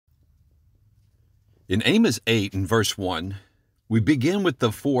In Amos 8 and verse 1, we begin with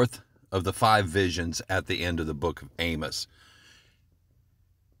the fourth of the 5 visions at the end of the book of Amos.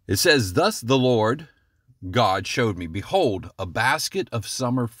 It says, "Thus the Lord God showed me, behold, a basket of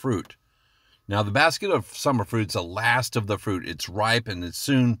summer fruit." Now the basket of summer fruit is the last of the fruit. It's ripe and it's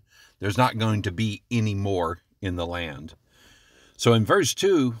soon there's not going to be any more in the land. So in verse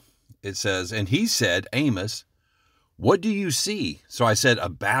 2, it says, "And he said, Amos, what do you see?" So I said, "A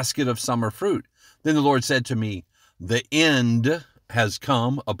basket of summer fruit." Then the Lord said to me, "The end has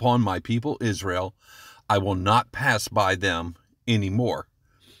come upon my people Israel. I will not pass by them anymore."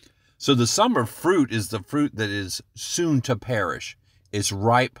 So the summer fruit is the fruit that is soon to perish. It's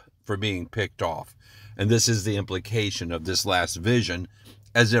ripe for being picked off. And this is the implication of this last vision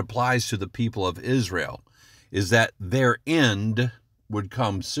as it applies to the people of Israel, is that their end would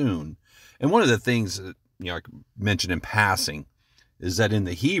come soon. And one of the things that, I mentioned in passing is that in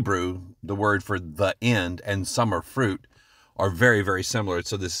the Hebrew, the word for the end and summer fruit are very, very similar.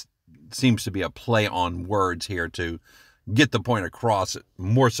 So this seems to be a play on words here to get the point across,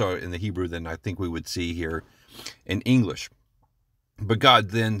 more so in the Hebrew than I think we would see here in English. But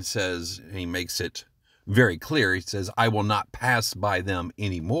God then says, he makes it very clear. He says, "I will not pass by them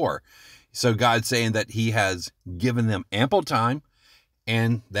anymore." So God's saying that he has given them ample time,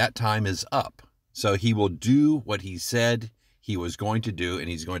 and that time is up. So he will do what he said he was going to do, and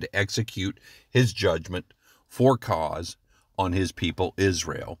he's going to execute his judgment for cause on his people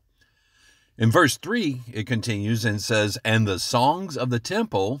Israel. In verse 3, it continues and says, "And the songs of the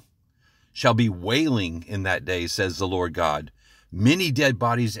temple shall be wailing in that day, says the Lord God. Many dead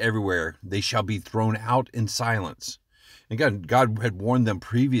bodies everywhere. They shall be thrown out in silence." And God had warned them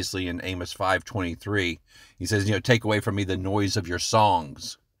previously in Amos 5:23. He says, "Take away from me the noise of your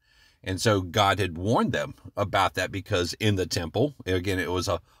songs." And so God had warned them about that, because in the temple, again, it was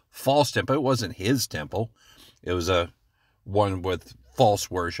a false temple. It wasn't his temple. It was a one with false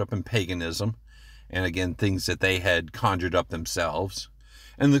worship and paganism, and again, things that they had conjured up themselves.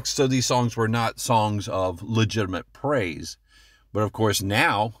 And so these songs were not songs of legitimate praise. But of course,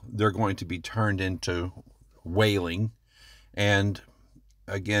 now they're going to be turned into wailing. And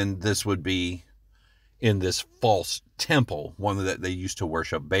again, this would be in this false temple, one that they used to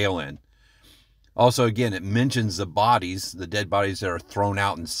worship Baal in. Also, again, it mentions the bodies, the dead bodies that are thrown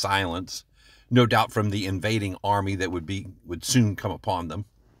out in silence, no doubt from the invading army that would soon come upon them.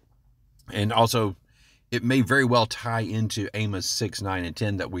 And also, it may very well tie into Amos 6, 9, and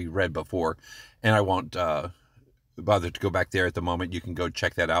 10 that we read before. And I won't bother to go back there at the moment. You can go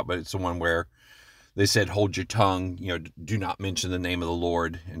check that out. But it's the one where they said, "Hold your tongue, do not mention the name of the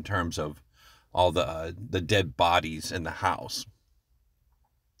Lord," in terms of all the dead bodies in the house.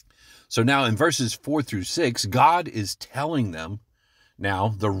 So now in verses 4 through 6, God is telling them now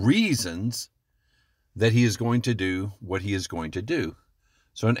the reasons that he is going to do what he is going to do.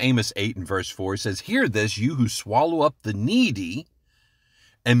 So in Amos 8 and verse 4, it says, "Hear this, you who swallow up the needy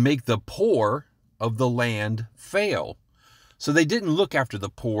and make the poor of the land fail." So they didn't look after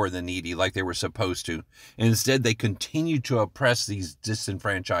the poor and the needy like they were supposed to. And instead, they continued to oppress these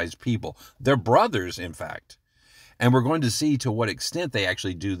disenfranchised people, their brothers, in fact. And we're going to see to what extent they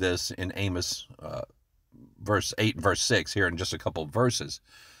actually do this in Amos verse 8 and verse 6 here in just a couple of verses.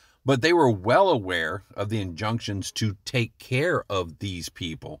 But they were well aware of the injunctions to take care of these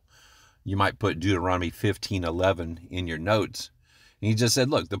people. You might put Deuteronomy 15:11 in your notes. And he just said,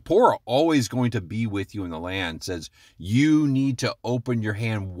 look, the poor are always going to be with you in the land. It says, you need to open your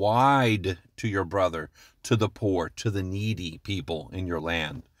hand wide to your brother, to the poor, to the needy people in your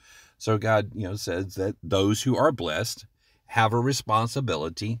land. So God, says that those who are blessed have a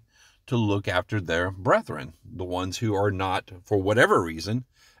responsibility to look after their brethren, the ones who are not, for whatever reason,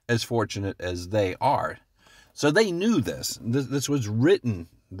 as fortunate as they are. So they knew this. This was written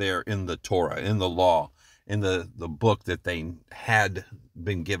there in the Torah, in the law, in the book that they had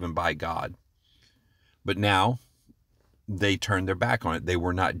been given by God. But now they turned their back on it. They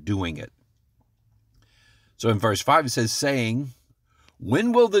were not doing it. So in verse 5 it says, saying,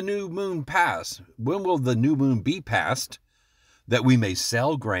 when will the new moon pass? When will the new moon be passed, that we may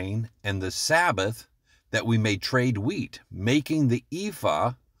sell grain, and the Sabbath, that we may trade wheat, making the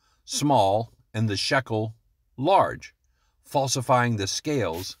ephah small and the shekel large, falsifying the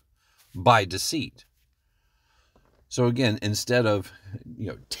scales by deceit. So again, instead of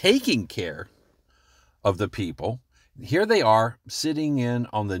taking care of the people, here they are sitting in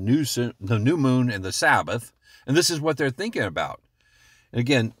on the new moon and the Sabbath, and this is what they're thinking about. And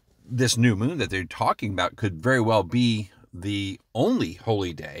again, this new moon that they're talking about could very well be the only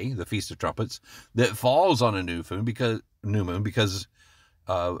holy day, the Feast of Trumpets, that falls on a new moon because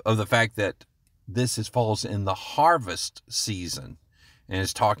of the fact that falls in the harvest season, and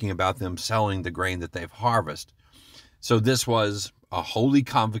it's talking about them selling the grain that they've harvested. So this was a holy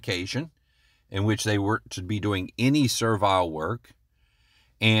convocation in which they were to be doing any servile work.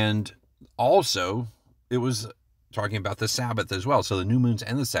 And also, it was talking about the Sabbath as well. So the new moons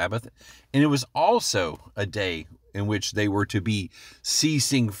and the Sabbath. And it was also a day in which they were to be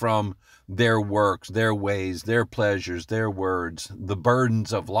ceasing from their works, their ways, their pleasures, their words, the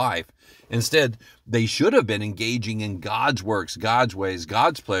burdens of life. Instead, they should have been engaging in God's works, God's ways,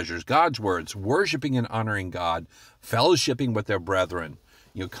 God's pleasures, God's words, worshiping and honoring God, fellowshipping with their brethren,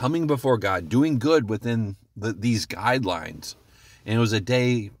 coming before God, doing good within these guidelines. And it was a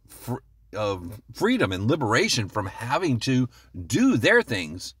day of freedom and liberation from having to do their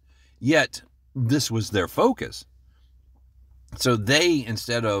things, yet this was their focus. So they,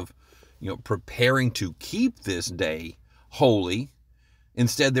 instead of preparing to keep this day holy,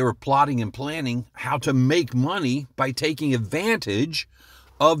 instead they were plotting and planning how to make money by taking advantage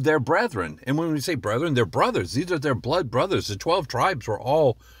of their brethren. And when we say brethren, they're brothers. These are their blood brothers. The 12 tribes were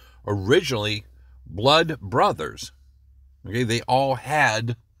all originally blood brothers. Okay, they all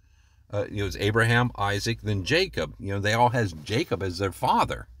had, it was Abraham, Isaac, then Jacob. They all had Jacob as their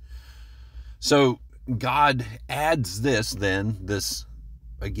father. So God adds this,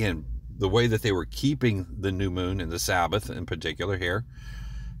 again, the way that they were keeping the new moon and the Sabbath in particular here,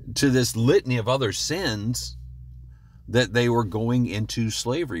 to this litany of other sins that they were going into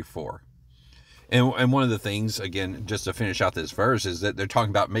slavery for. And one of the things, again, just to finish out this verse, is that they're talking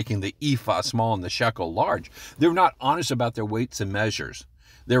about making the ephah small and the shekel large. They were not honest about their weights and measures.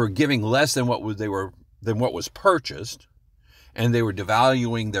 They were giving less than what was purchased, and they were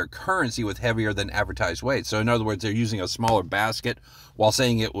devaluing their currency with heavier than advertised weight. So in other words, they're using a smaller basket while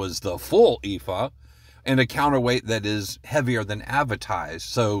saying it was the full ephah, and a counterweight that is heavier than advertised.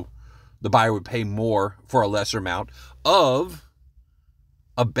 So the buyer would pay more for a lesser amount of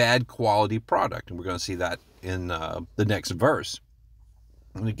a bad quality product. And we're going to see that in the next verse.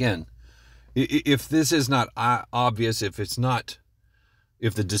 And again, if this is not obvious, if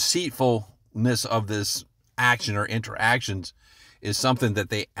the deceitfulness of this action or interactions is something that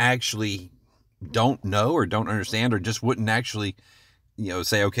they actually don't know or don't understand, or just wouldn't actually,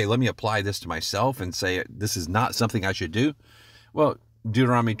 say, okay, let me apply this to myself and say, this is not something I should do. Well,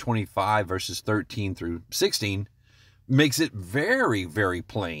 Deuteronomy 25 verses 13 through 16 makes it very, very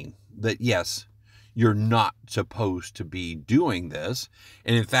plain that yes, you're not supposed to be doing this.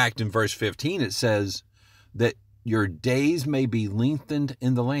 And in fact, in verse 15, it says that your days may be lengthened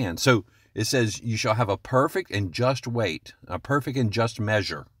in the land. So it says you shall have a perfect and just weight, a perfect and just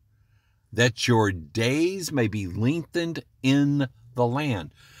measure, that your days may be lengthened in the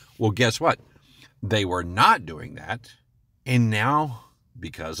land. Well, guess what? They were not doing that. And now,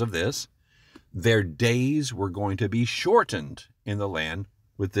 because of this, their days were going to be shortened in the land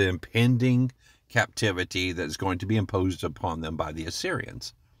with the impending captivity that is going to be imposed upon them by the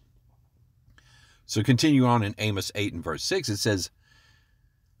Assyrians. So continue on in Amos 8 and verse 6, it says,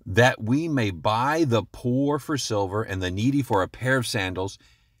 that we may buy the poor for silver and the needy for a pair of sandals,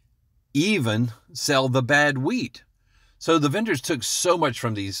 even sell the bad wheat. So the vendors took so much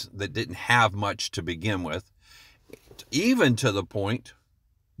from these that didn't have much to begin with, even to the point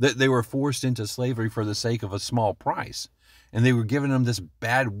that they were forced into slavery for the sake of a small price. And they were giving them this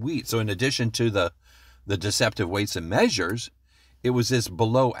bad wheat. So in addition to the deceptive weights and measures, it was this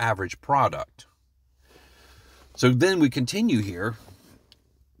below average product. So then we continue here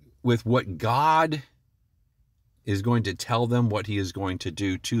with what God is going to tell them, what he is going to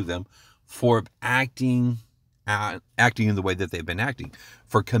do to them for acting in the way that they've been acting,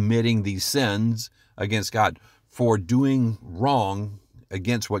 for committing these sins against God, for doing wrong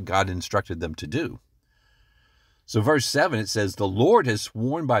against what God instructed them to do. So verse 7, it says, the Lord has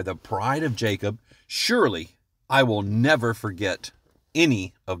sworn by the pride of Jacob, surely I will never forget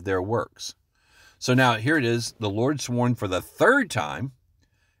any of their works. So now here it is, the Lord sworn for the third time,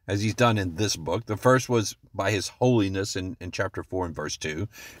 as he's done in this book. The first was by his holiness in chapter 4 and verse 2,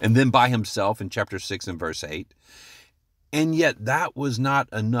 and then by himself in chapter 6 and verse 8. And yet that was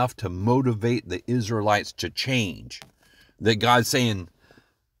not enough to motivate the Israelites to change. That God's saying,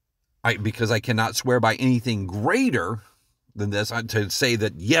 because I cannot swear by anything greater than this, to say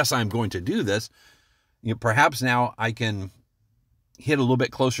that, yes, I'm going to do this, perhaps now I can hit a little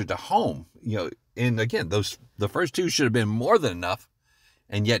bit closer to home. And again, the first two should have been more than enough.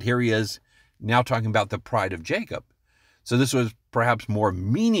 And yet here he is now talking about the pride of Jacob. So this was perhaps more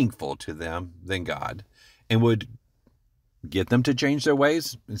meaningful to them than God, and would get them to change their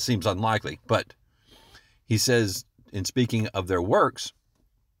ways. It seems unlikely. But he says, in speaking of their works,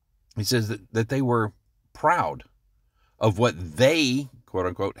 He says that they were proud of what they, quote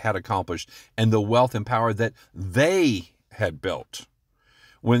unquote, had accomplished and the wealth and power that they had built.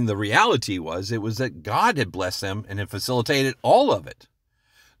 When the reality was, it was that God had blessed them and had facilitated all of it.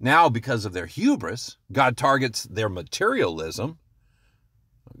 Now, because of their hubris, God targets their materialism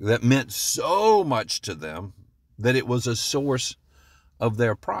that meant so much to them that it was a source of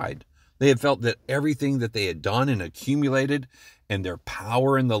their pride. They had felt that everything that they had done and accumulated, and their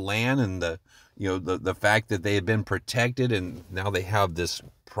power in the land, and the fact that they had been protected and now they have this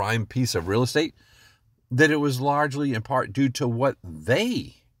prime piece of real estate, that it was largely in part due to what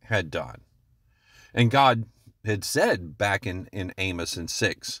they had done. And God had said back in Amos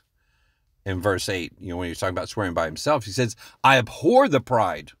 6 in verse 8, when he's talking about swearing by himself, he says, I abhor the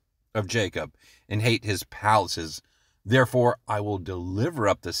pride of Jacob and hate his palaces. Therefore, I will deliver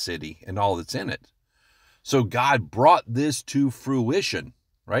up the city and all that's in it. So God brought this to fruition,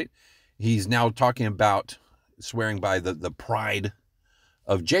 right? He's now talking about swearing by the pride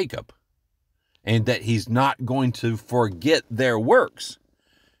of Jacob, and that he's not going to forget their works.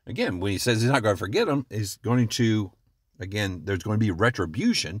 Again, when he says he's not going to forget them, he's going to, again, there's going to be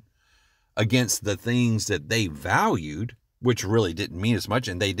retribution against the things that they valued, which really didn't mean as much,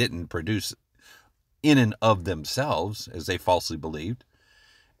 and they didn't produce in and of themselves as they falsely believed.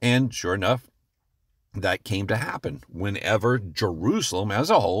 And sure enough, that came to happen whenever Jerusalem as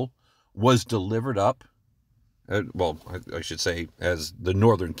a whole was delivered up. I should say as the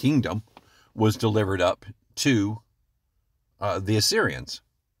northern kingdom was delivered up to the Assyrians.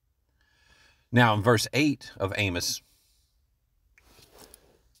 Now in verse 8 of Amos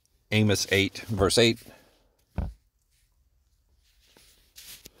 8, verse 8,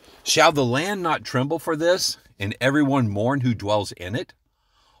 shall the land not tremble for this, and everyone mourn who dwells in it?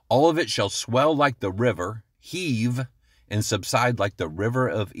 All of it shall swell like the river, heave, and subside like the river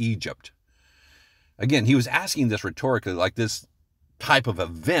of Egypt. Again, he was asking this rhetorically, like this type of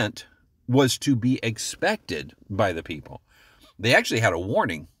event was to be expected by the people. They actually had a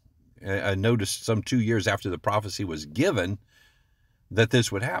warning. I noticed some 2 years after the prophecy was given that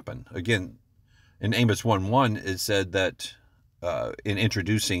this would happen. Again, in Amos 1:1, it said that in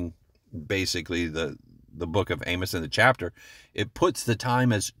introducing basically the book of Amos in the chapter, it puts the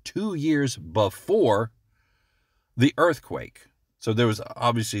time as 2 years before the earthquake. So there was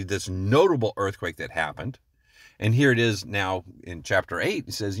obviously this notable earthquake that happened. And here it is now in chapter 8.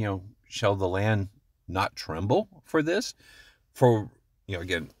 It says, shall the land not tremble for this? For,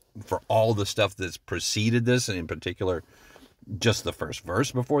 again, for all the stuff that's preceded this, and in particular, just the first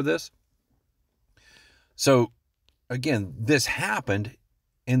verse before this. So, again, this happened,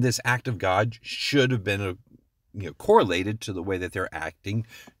 and this act of God should have been correlated to the way that they're acting,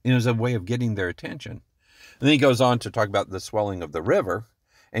 and as a way of getting their attention. And then he goes on to talk about the swelling of the river,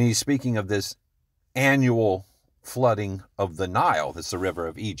 and he's speaking of this annual flooding of the Nile. That's the river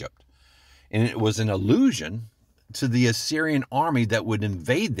of Egypt. And it was an allusion to the Assyrian army that would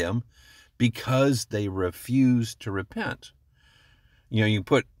invade them because they refused to repent. You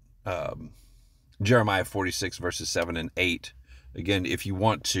put Jeremiah 46 verses 7 and 8. Again, if you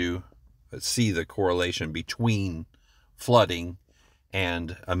want to see the correlation between flooding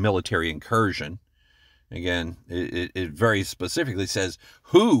and a military incursion, again, it very specifically says,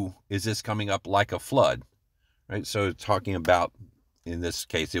 who is this coming up like a flood? Right? So it's talking about, in this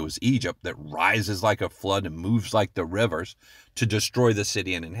case, it was Egypt that rises like a flood and moves like the rivers to destroy the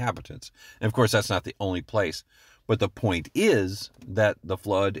city and inhabitants. And of course, that's not the only place. But the point is that the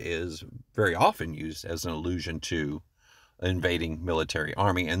flood is very often used as an allusion to an invading military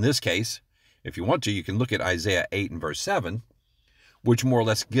army. In this case, if you want to, you can look at Isaiah 8 and verse 7, which more or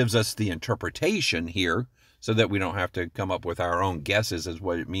less gives us the interpretation here so that we don't have to come up with our own guesses as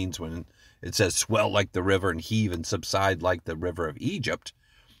what it means when it says swell like the river and heave and subside like the river of Egypt.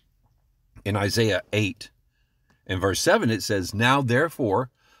 In Isaiah 8 and verse 7, it says, now therefore,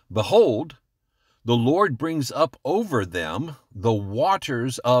 behold, the Lord brings up over them the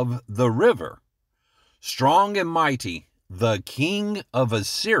waters of the river, strong and mighty, the king of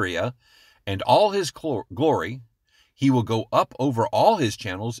Assyria, and all his glory. He will go up over all his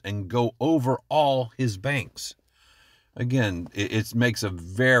channels and go over all his banks. Again, it makes a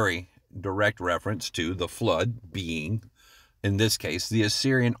very direct reference to the flood being, in this case, the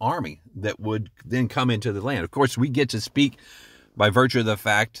Assyrian army that would then come into the land. Of course, we get to speak by virtue of the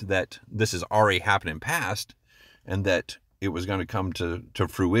fact that this has already happened in past, and that it was going to come to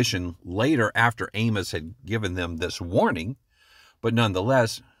fruition later after Amos had given them this warning. But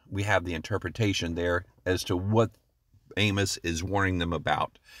nonetheless, we have the interpretation there as to what Amos is warning them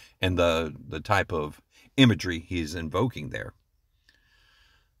about and the type of imagery he's invoking there.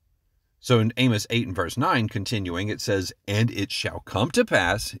 So in Amos 8 and verse 9, continuing, it says, "And it shall come to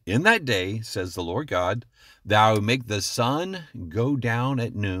pass in that day, says the Lord God, that I will make the sun go down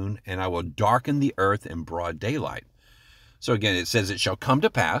at noon, and I will darken the earth in broad daylight." So again, it says it shall come to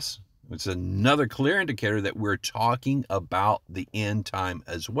pass. It's another clear indicator that we're talking about the end time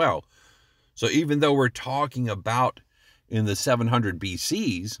as well. So even though we're talking about in the 700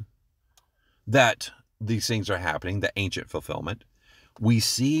 BCs that these things are happening, the ancient fulfillment, we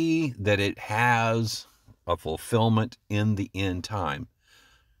see that it has a fulfillment in the end time.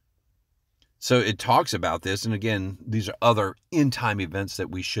 So it talks about this, and again, these are other end time events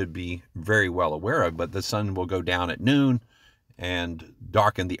that we should be very well aware of, but the sun will go down at noon and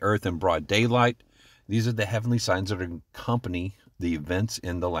darken the earth in broad daylight. These are the heavenly signs that accompany the events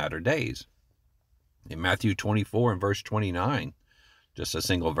in the latter days. In Matthew 24 and verse 29, just a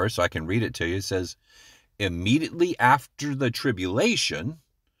single verse, so I can read it to you, it says, "Immediately after the tribulation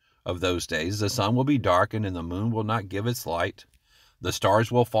of those days, the sun will be darkened and the moon will not give its light. The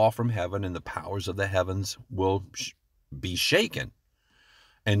stars will fall from heaven and the powers of the heavens will be shaken."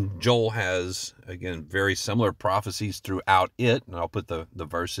 And Joel has, again, very similar prophecies throughout it. And I'll put the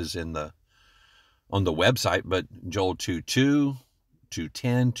verses on the website, but Joel 2:2,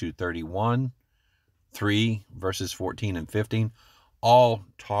 2:10, 2:31, 3 verses 14 and 15, all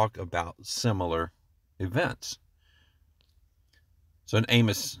talk about similar events. So in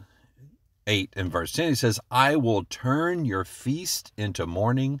Amos 8 and verse 10, he says, "I will turn your feast into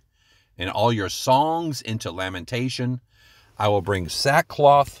mourning and all your songs into lamentation. I will bring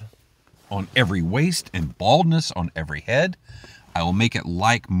sackcloth on every waist and baldness on every head. I will make it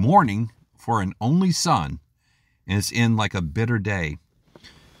like mourning for an only son, and it's in like a bitter day."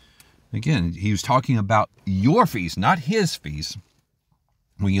 Again, he was talking about your feast, not his feast.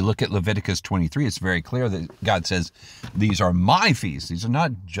 When you look at Leviticus 23, it's very clear that God says, these are my feasts. These are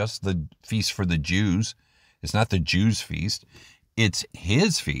not just the feast for the Jews. It's not the Jews' feast. It's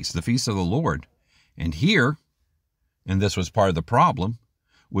his feast, the feast of the Lord. And here, and this was part of the problem,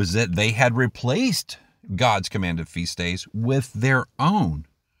 was that they had replaced God's commanded feast days with their own.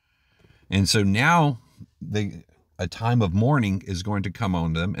 And so now a time of mourning is going to come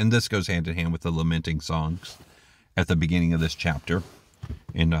on them. And this goes hand in hand with the lamenting songs at the beginning of this chapter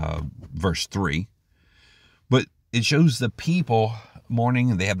in verse 3. But it shows the people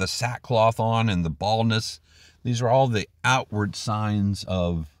mourning, and they have the sackcloth on and the baldness. These are all the outward signs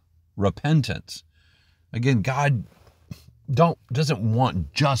of repentance. Again, God doesn't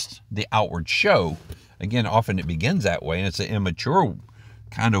want just the outward show. Again, often it begins that way, and it's an immature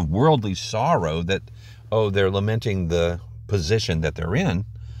kind of worldly sorrow that, they're lamenting the position that they're in.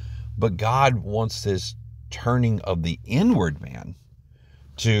 But God wants this turning of the inward man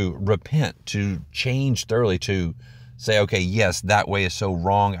to repent, to change thoroughly, to say, okay, yes, that way is so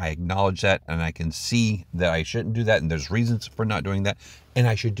wrong. I acknowledge that, and I can see that I shouldn't do that, and there's reasons for not doing that, and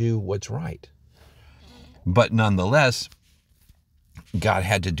I should do what's right. But nonetheless, God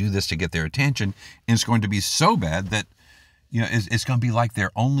had to do this to get their attention, and it's going to be so bad that, it's going to be like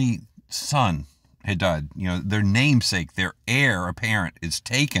their only son had died. Their namesake, their heir apparent is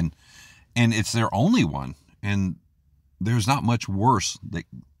taken, and it's their only one. And there's not much worse that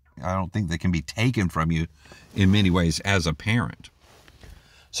I don't think that can be taken from you in many ways as a parent.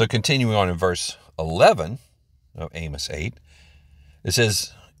 So continuing on in verse 11 of Amos 8, it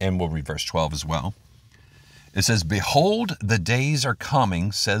says, and we'll read verse 12 as well. It says, "Behold, the days are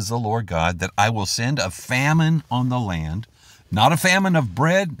coming, says the Lord God, that I will send a famine on the land, not a famine of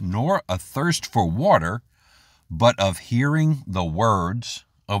bread, nor a thirst for water, but of hearing the words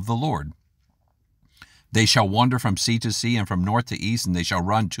of the Lord. They shall wander from sea to sea and from north to east, and they shall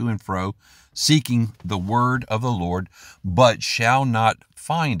run to and fro, seeking the word of the Lord, but shall not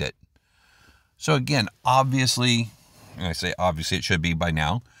find it." So again, obviously, and I say obviously it should be by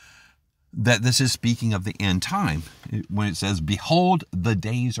now, that this is speaking of the end time. When it says, "Behold, the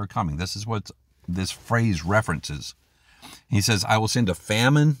days are coming." This is what this phrase references. He says, "I will send a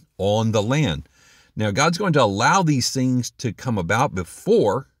famine on the land." Now, God's going to allow these things to come about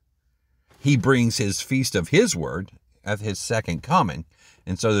before he brings his feast of his word at his second coming.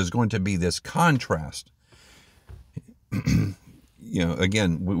 And so there's going to be this contrast.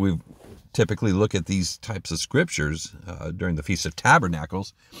 Again, we typically look at these types of scriptures during the Feast of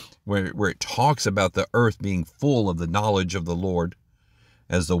Tabernacles, where it talks about the earth being full of the knowledge of the Lord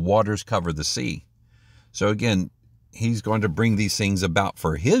as the waters cover the sea. So again, he's going to bring these things about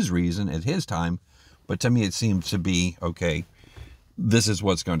for his reason at his time. But to me, it seems to be, okay, this is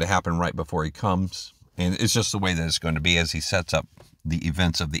what's going to happen right before he comes. And it's just the way that it's going to be as he sets up the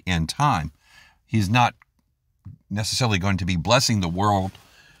events of the end time. He's not necessarily going to be blessing the world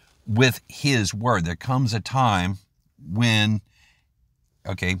with his word. There comes a time when,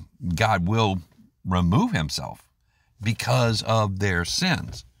 okay, God will remove himself because of their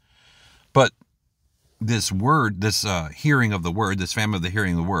sins. But this word, this hearing of the word, this famine of the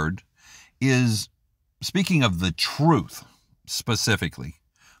hearing of the word, is speaking of the truth specifically.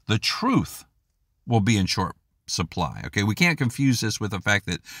 The truth will be in short supply. Okay, we can't confuse this with the fact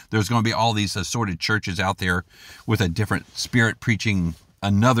that there's going to be all these assorted churches out there with a different spirit preaching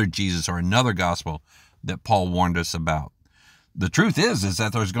another Jesus or another gospel that Paul warned us about. The truth is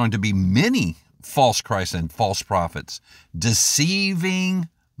that there's going to be many false Christs and false prophets deceiving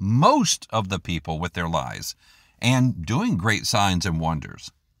most of the people with their lies and doing great signs and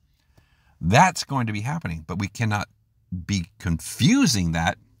wonders. That's going to be happening, but we cannot be confusing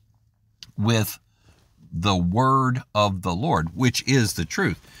that with the word of the Lord, which is the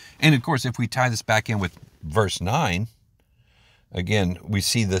truth. And of course, if we tie this back in with verse 9, again, we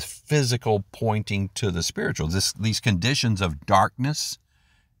see the physical pointing to the spiritual. These conditions of darkness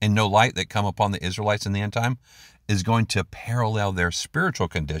and no light that come upon the Israelites in the end time is going to parallel their spiritual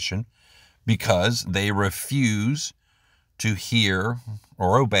condition because they refuse to hear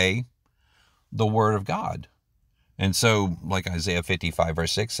or obey the word of God. And so, like Isaiah 55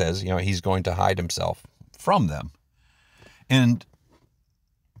 verse 6 says, he's going to hide himself from them. And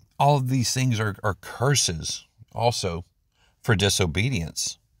all of these things are curses also for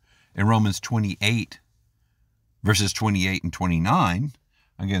disobedience. In Romans 28 verses 28 and 29,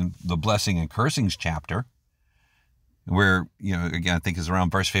 again, the blessing and cursings chapter, where, again, I think it's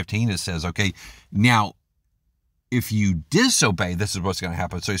around verse 15, it says, okay, now, if you disobey, this is what's going to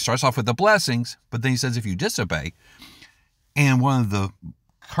happen. So he starts off with the blessings, but then he says, if you disobey, and one of the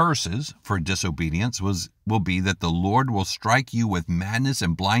curses for disobedience will be that the Lord will strike you with madness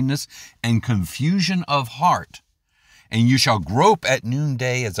and blindness and confusion of heart. And you shall grope at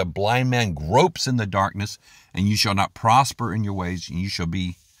noonday as a blind man gropes in the darkness, and you shall not prosper in your ways, and you shall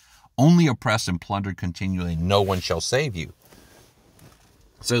be only oppressed and plundered continually, and no one shall save you.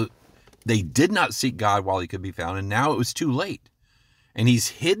 So they did not seek God while he could be found, and now it was too late. And he's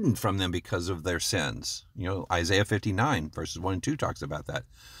hidden from them because of their sins. Isaiah 59 verses 1 and 2 talks about that.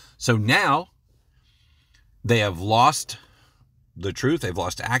 So now they have lost the truth. They've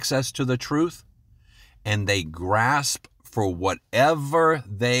lost access to the truth, and they grasp for whatever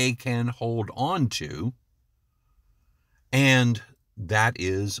they can hold on to. And that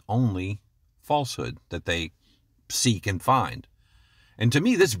is only falsehood that they seek and find. And to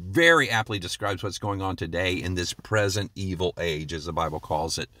me, this very aptly describes what's going on today in this present evil age, as the Bible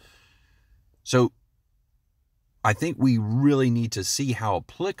calls it. So I think we really need to see how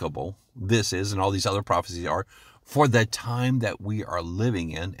applicable this is and all these other prophecies are for the time that we are living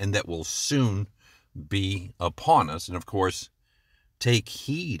in and that will soon be upon us. And of course, take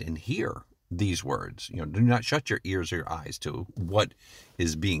heed and hear these words. Do not shut your ears or your eyes to what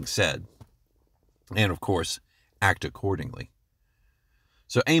is being said. And of course, act accordingly.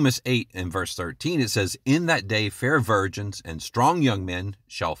 So Amos 8 and verse 13, it says, in that day fair virgins and strong young men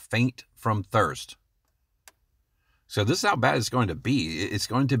shall faint from thirst. So this is how bad it's going to be. It's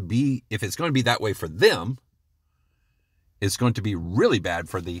going to be, if it's going to be that way for them, it's going to be really bad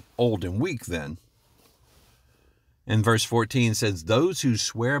for the old and weak then. And verse 14 says, those who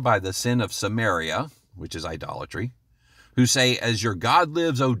swear by the sin of Samaria, which is idolatry, who say, as your God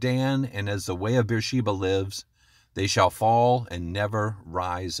lives, O Dan, and as the way of Beersheba lives, they shall fall and never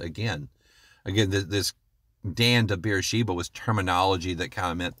rise again. Again, this Dan to Beersheba was terminology that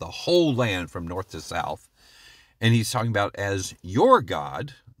kind of meant the whole land from north to south. And he's talking about as your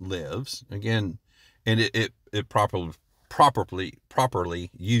God lives. Again, and it properly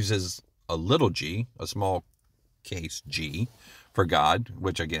uses a little g, a small case g, for God,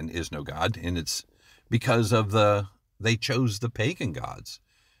 which again is no God. And it's because of they chose the pagan gods,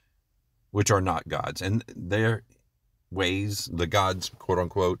 which are not gods. And their ways, the gods, quote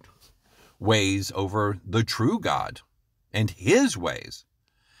unquote, ways over the true God and his ways.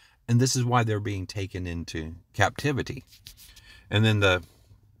 And this is why they're being taken into captivity. And then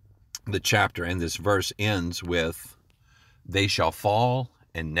the chapter and this verse ends with, they shall fall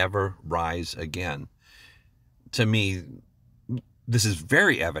and never rise again. To me, this is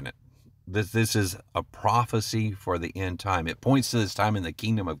very evident that this is a prophecy for the end time. It points to this time in the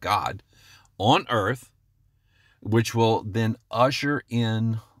kingdom of God on earth, which will then usher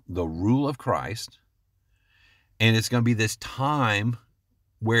in the rule of Christ. And it's going to be this time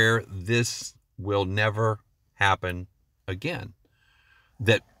where this will never happen again.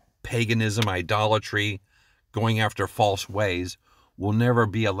 That paganism, idolatry, going after false ways will never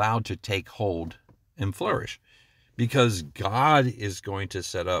be allowed to take hold and flourish. Because God is going to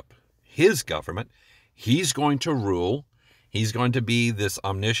set up his government. He's going to rule. He's going to be this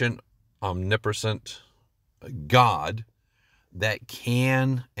omniscient, omnipotent God that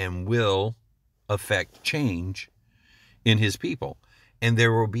can and will affect change in his people. And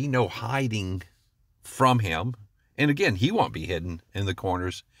there will be no hiding from him. And again, he won't be hidden in the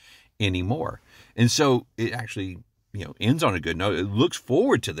corners anymore. And so it actually, ends on a good note. It looks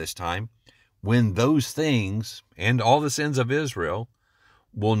forward to this time when those things and all the sins of Israel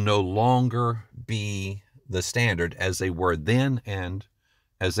will no longer be the standard as they were then and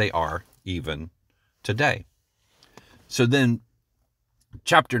as they are even today. So then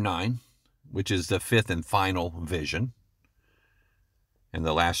chapter 9, which is the fifth and final vision, and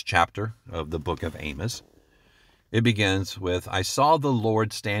the last chapter of the book of Amos, it begins with, I saw the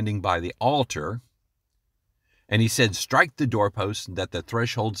Lord standing by the altar, and he said, strike the doorposts that the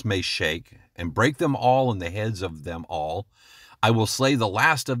thresholds may shake, and break them all and the heads of them all. I will slay the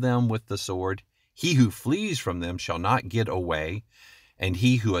last of them with the sword. He who flees from them shall not get away, and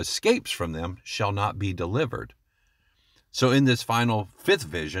he who escapes from them shall not be delivered. So in this final fifth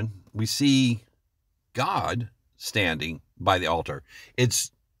vision, we see God standing by the altar.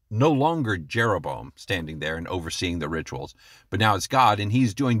 It's no longer Jeroboam standing there and overseeing the rituals, but now it's God, and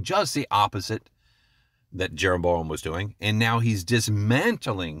he's doing just the opposite that Jeroboam was doing, and now he's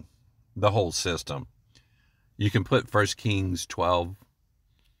dismantling the whole system. You can put 1 Kings 12,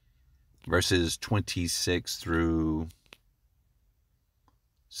 verses 26 through,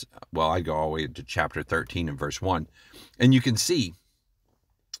 I go all the way to chapter 13 and verse 1, and you can see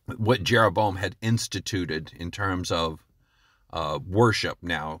what Jeroboam had instituted in terms of worship.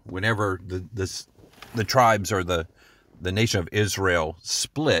 Now, whenever the tribes or the nation of Israel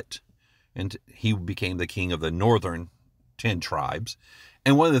split, and he became the king of the northern 10 tribes.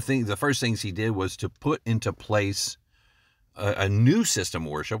 And one of the first things he did was to put into place a new system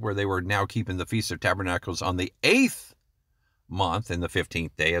of worship where they were now keeping the Feast of Tabernacles on the 8th month and the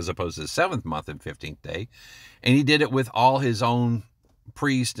 15th day, as opposed to the 7th month and 15th day. And he did it with all his own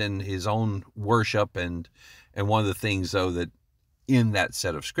priest and his own worship. And one of the things, though, that in that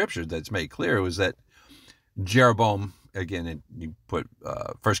set of scriptures that's made clear was that Jeroboam, again, and you put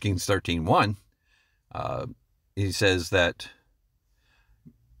 1 Kings 13:1, he says that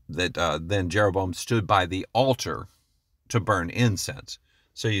then Jeroboam stood by the altar to burn incense.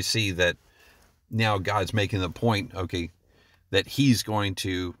 So you see that now God's making the point, okay, that he's going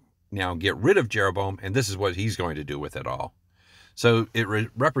to now get rid of Jeroboam, and this is what he's going to do with it all. So it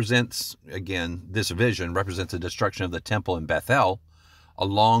represents, again, this vision represents the destruction of the temple in Bethel,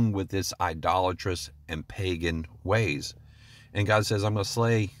 along with its idolatrous and pagan ways. And God says, I'm going to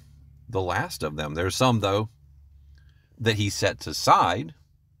slay the last of them. There's some, though, that he sets aside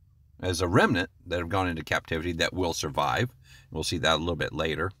as a remnant that have gone into captivity that will survive. We'll see that a little bit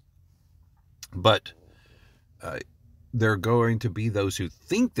later. But there are going to be those who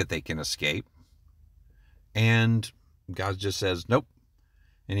think that they can escape, and God just says, nope.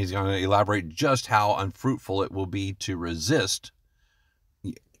 And he's going to elaborate just how unfruitful it will be to resist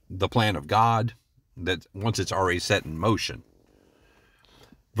the plan of God that once it's already set in motion.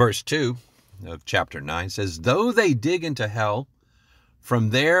 Verse 2 of chapter 9 says, though they dig into hell,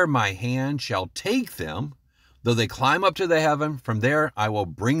 from there my hand shall take them. Though they climb up to the heaven, from there I will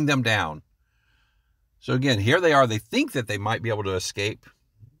bring them down. So again, here they are. They think that they might be able to escape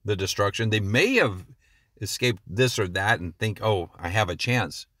the destruction. They may have escaped this or that and think, oh, I have a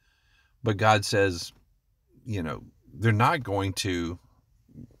chance. But God says, they're not going to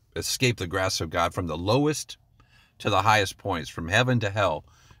escape the grasp of God from the lowest to the highest points, from heaven to hell.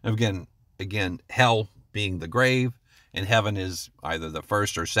 And again, hell being the grave, and heaven is either the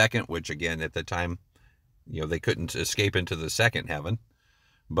first or second, which again, at the time, they couldn't escape into the second heaven.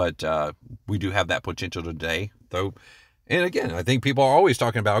 But we do have that potential today, though. And again, I think people are always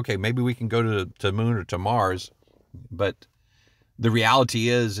talking about, okay, maybe we can go to the moon or to Mars. But the reality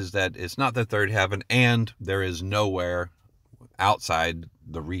is that it's not the third heaven, and there is nowhere outside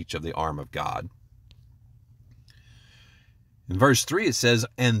the reach of the arm of God. In verse 3, it says,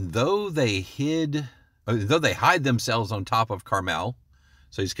 and though they hide themselves on top of Carmel,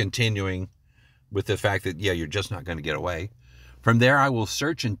 so he's continuing with the fact that, you're just not going to get away. From there I will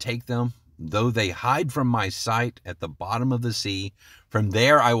search and take them, though they hide from my sight at the bottom of the sea. From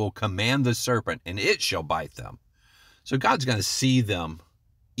there I will command the serpent, and it shall bite them. So God's going to see them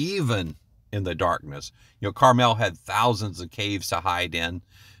even in the darkness. Carmel had thousands of caves to hide in.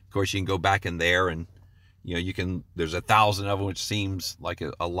 Of course, you can go back in there and, there's 1,000 of them, which seems like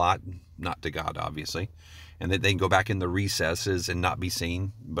a lot, not to God, obviously. And that they can go back in the recesses and not be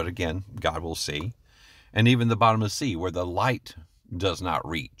seen. But again, God will see. And even the bottom of the sea where the light does not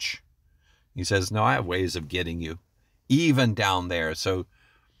reach. He says, no, I have ways of getting you, even down there. So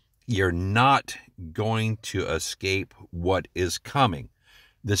you're not going to escape what is coming.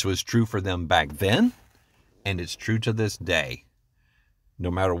 This was true for them back then, and it's true to this day. No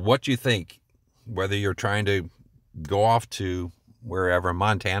matter what you think, whether you're trying to go off to wherever,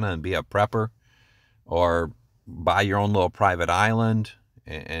 Montana, and be a prepper, or buy your own little private island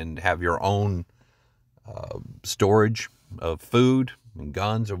and have your own storage of food and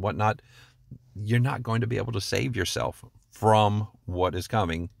guns and whatnot, you're not going to be able to save yourself from what is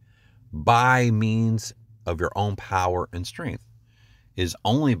coming by means of your own power and strength. It is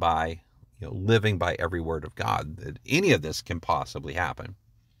only by living by every word of God that any of this can possibly happen.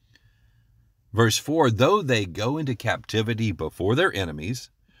 Verse 4, though they go into captivity before their enemies,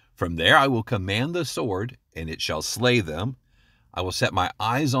 from there I will command the sword, and it shall slay them. I will set my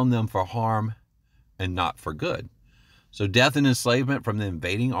eyes on them for harm and not for good. So death and enslavement from the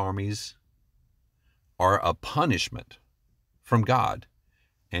invading armies are a punishment from God,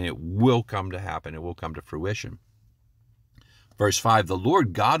 and it will come to happen. It will come to fruition. Verse 5, the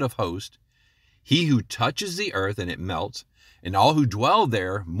Lord God of hosts, he who touches the earth and it melts, and all who dwell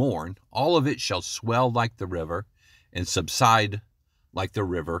there mourn, all of it shall swell like the river and subside like the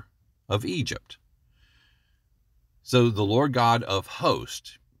river of Egypt. So the Lord God of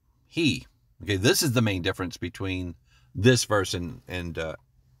hosts, this is the main difference between this verse and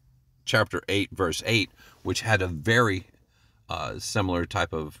chapter 8, verse 8, which had a very similar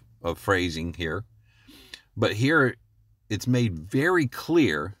type of phrasing here. But here it's made very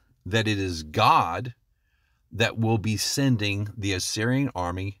clear that it is God that will be sending the Assyrian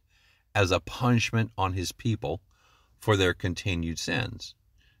army as a punishment on his people for their continued sins.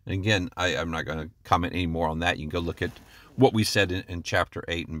 And again, I'm not going to comment any more on that. You can go look at what we said in chapter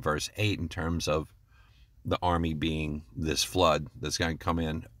 8 and verse 8 in terms of the army being this flood that's going to come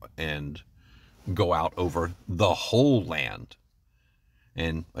in and go out over the whole land.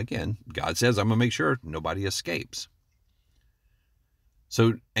 And again, God says, I'm going to make sure nobody escapes.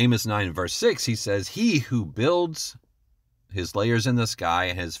 So Amos 9 verse 6, he says, he who builds his layers in the sky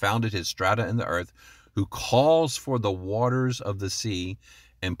and has founded his strata in the earth, who calls for the waters of the sea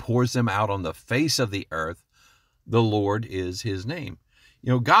and pours them out on the face of the earth, the Lord is his name.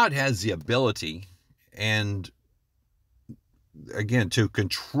 God has the ability, and again, to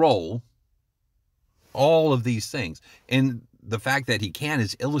control all of these things. And the fact that he can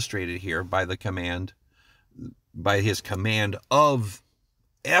is illustrated here by his command of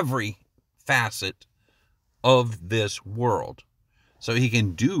every facet of this world. So he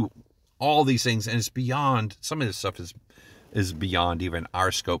can do all these things, and it's beyond, some of this stuff is beyond even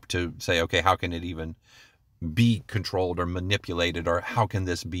our scope to say, okay, how can it even be controlled or manipulated, or how can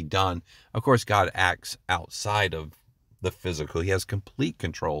this be done? Of course, God acts outside of the physical. He has complete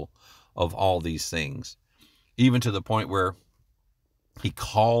control of all these things, even to the point where he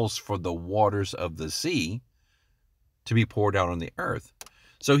calls for the waters of the sea to be poured out on the earth.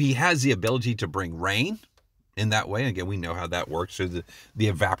 So he has the ability to bring rain in that way. Again, we know how that works through the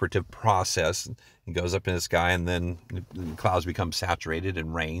evaporative process. It goes up in the sky, and then the clouds become saturated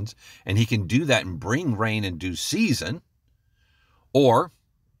and rains. And he can do that and bring rain in due season. Or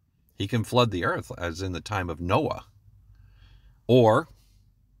he can flood the earth, as in the time of Noah. Or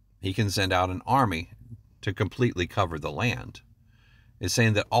he can send out an army to completely cover the land. It's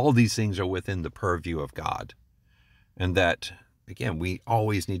saying that all these things are within the purview of God. And that, again, we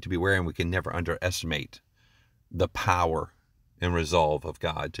always need to be aware, and we can never underestimate the power and resolve of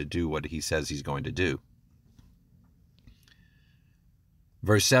God to do what he says he's going to do.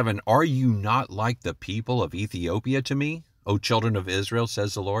 Verse 7, are you not like the people of Ethiopia to me, O children of Israel,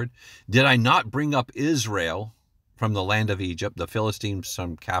 says the Lord? Did I not bring up Israel from the land of Egypt, the Philistines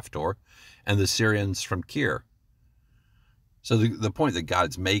from Caphtor, and the Syrians from Kir? So the point that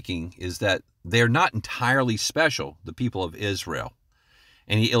God's making is that they're not entirely special, the people of Israel.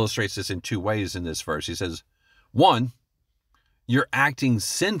 And he illustrates this in two ways in this verse. He says, one, you're acting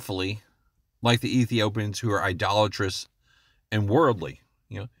sinfully like the Ethiopians who are idolatrous and worldly.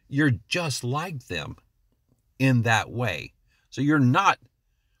 You're just like them in that way. So you're not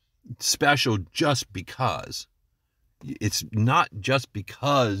special just because. It's not just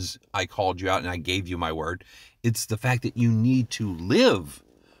because I called you out and I gave you my word. It's the fact that you need to live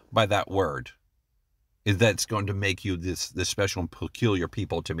by that word that's going to make you this special and peculiar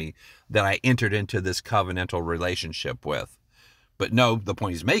people to me that I entered into this covenantal relationship with. But no, the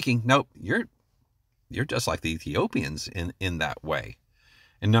point he's making, no, you're just like the Ethiopians in that way.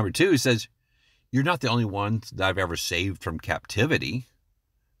 And number two, he says, you're not the only ones that I've ever saved from captivity.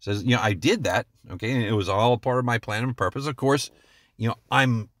 Says, I did that, okay, and it was all part of my plan and purpose. Of course,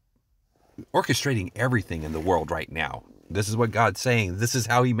 I'm orchestrating everything in the world right now. This is what God's saying. This is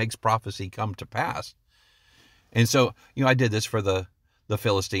how he makes prophecy come to pass. And so, I did this for the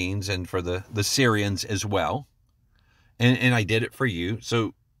Philistines and for the Syrians as well. And I did it for you.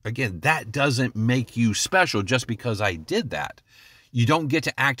 So again, that doesn't make you special just because I did that. You don't get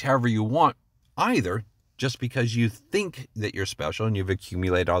to act however you want either, just because you think that you're special and you've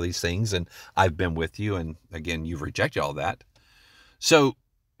accumulated all these things and I've been with you. And again, you've rejected all that. So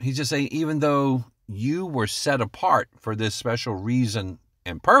he's just saying, even though you were set apart for this special reason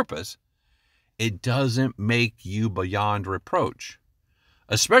and purpose, it doesn't make you beyond reproach,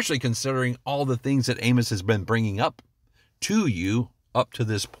 especially considering all the things that Amos has been bringing up to you up to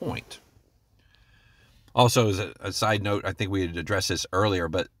this point. Also, as a side note, I think we had addressed this earlier,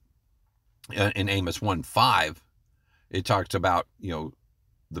 but in Amos 1:5, it talks about,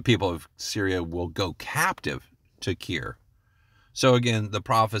 the people of Syria will go captive to Kir. So again, the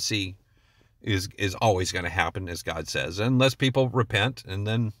prophecy is always going to happen, as God says, unless people repent, and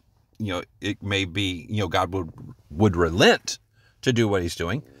then, it may be, God would relent to do what he's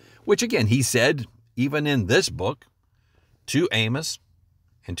doing, which again, he said, even in this book, to Amos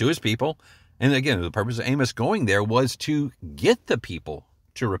and to his people. And again, the purpose of Amos going there was to get the people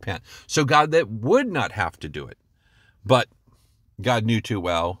to repent. So God that would not have to do it. But God knew too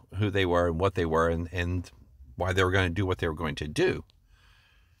well who they were and what they were and why they were going to do what they were going to do.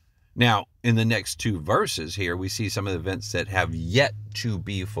 Now, in the next two verses here, we see some of the events that have yet to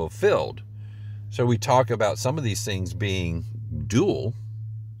be fulfilled. So we talk about some of these things being dual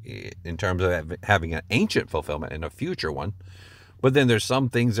in terms of having an ancient fulfillment and a future one. But then there's some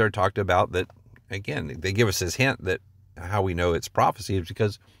things that are talked about that, again, they give us this hint that how we know it's prophecy is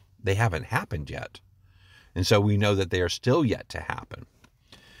because they haven't happened yet. And so we know that they are still yet to happen.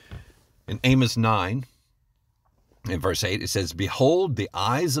 In Amos 9, in verse 8, it says, "Behold, the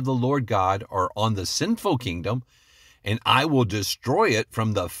eyes of the Lord God are on the sinful kingdom, and I will destroy it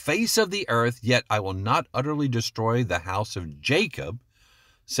from the face of the earth, yet I will not utterly destroy the house of Jacob,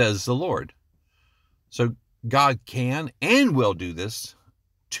 says the Lord." So God can and will do this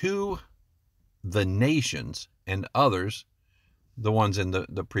to the nations and others, the ones in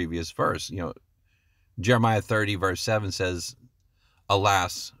the previous verse. Jeremiah 30 verse 7 says,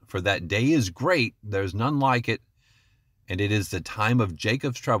 "Alas, for that day is great, there's none like it, and it is the time of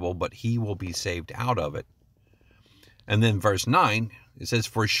Jacob's trouble, but he will be saved out of it." And then verse 9, it says,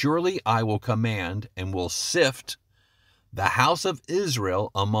 "For surely I will command and will sift the house of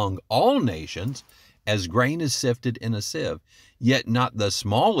Israel among all nations, as grain is sifted in a sieve, yet not the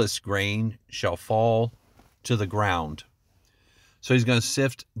smallest grain shall fall to the ground." So he's going to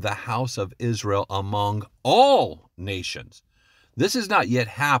sift the house of Israel among all nations. This has not yet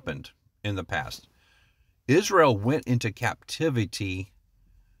happened in the past. Israel went into captivity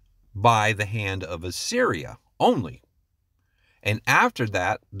by the hand of Assyria only. And after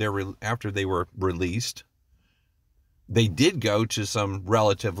that, after they were released, they did go to some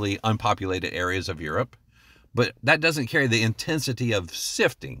relatively unpopulated areas of Europe, but that doesn't carry the intensity of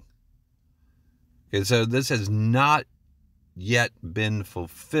sifting. Okay, so this has not yet been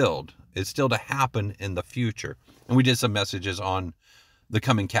fulfilled. It's still to happen in the future. And we did some messages on the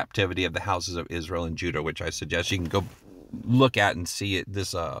coming captivity of the houses of Israel and Judah, which I suggest you can go look at and see it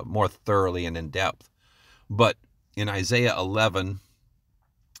this more thoroughly and in depth. But in Isaiah 11,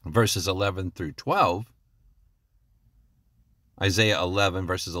 verses 11 through 12, Isaiah 11,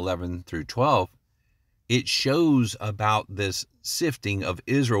 verses 11 through 12, it shows about this sifting of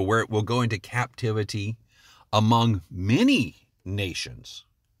Israel, where it will go into captivity among many nations.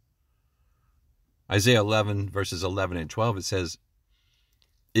 Isaiah 11, verses 11 and 12, it says,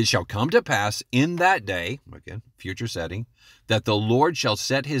 "It shall come to pass in that day," again, future setting, "that the Lord shall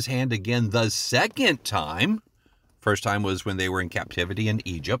set his hand again the second time," first time was when they were in captivity in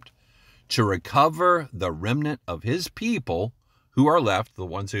Egypt, "to recover the remnant of his people who are left," the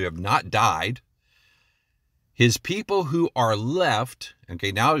ones who have not died, "his people who are left."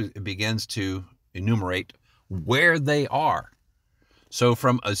 Okay, now it begins to enumerate where they are. So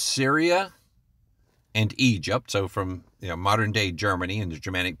from Assyria and Egypt, so from modern day Germany and the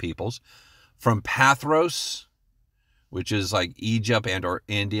Germanic peoples, from Pathros, which is like Egypt and or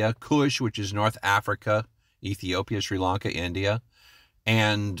India, Cush, which is North Africa, Ethiopia, Sri Lanka, India,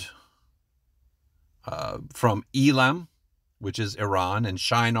 and from Elam, which is Iran, and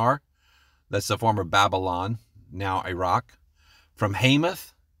Shinar, that's the former Babylon, now Iraq, from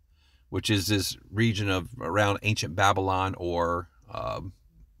Hamath, which is this region of around ancient Babylon, or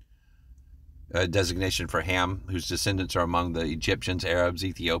a designation for Ham, whose descendants are among the Egyptians, Arabs,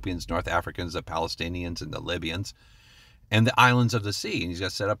 Ethiopians, North Africans, the Palestinians, and the Libyans, and the islands of the sea. And he's going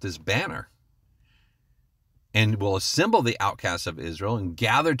to set up this banner and will assemble the outcasts of Israel and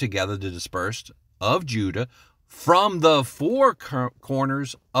gather together the dispersed of Judah from the four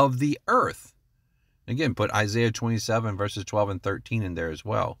corners of the earth. Again, put Isaiah 27 verses 12 and 13 in there as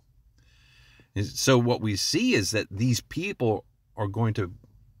well. So what we see is that these people are going to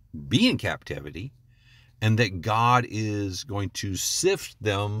be in captivity, and that God is going to sift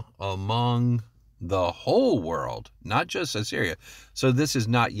them among the whole world, not just Assyria. So this is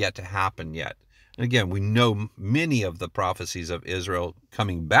not yet to happen yet. And again, we know many of the prophecies of Israel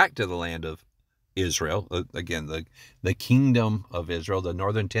coming back to the land of Israel. Again, the kingdom of Israel, the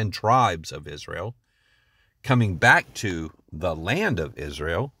northern 10 tribes of Israel, coming back to the land of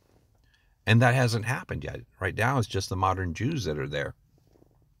Israel. And that hasn't happened yet. Right now, it's just the modern Jews that are there.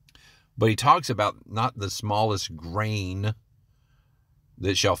 But he talks about not the smallest grain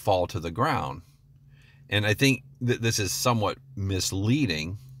that shall fall to the ground. And I think that this is somewhat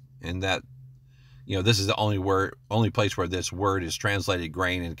misleading, and that, this is the only place where this word is translated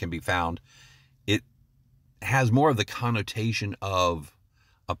grain and can be found. It has more of the connotation of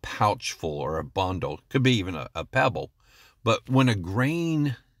a pouchful or a bundle. Could be even a pebble. But when a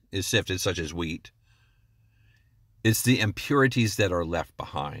grain is sifted, such as wheat, it's the impurities that are left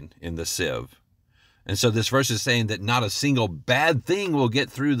behind in the sieve. And so this verse is saying that not a single bad thing will get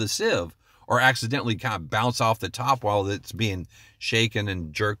through the sieve or accidentally kind of bounce off the top while it's being shaken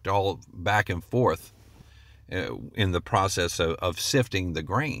and jerked all back and forth in the process of sifting the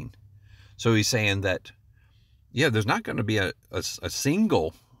grain. So he's saying that, there's not going to be a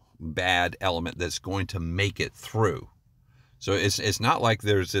single bad element that's going to make it through. So it's not like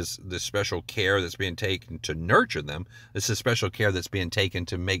there's this special care that's being taken to nurture them. It's a special care that's being taken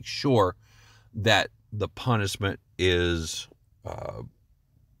to make sure that the punishment is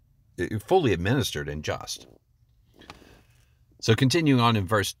fully administered and just. So continuing on in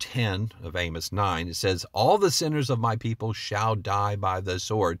verse 10 of Amos 9, it says, all the sinners of my people shall die by the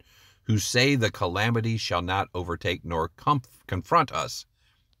sword, who say the calamity shall not overtake nor confront us.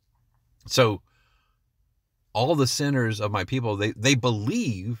 So all the sinners of my people, they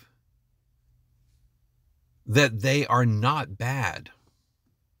believe that they are not bad,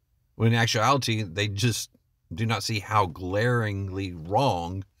 when in actuality, they just do not see how glaringly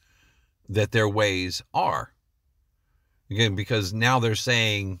wrong that their ways are. Again, because now they're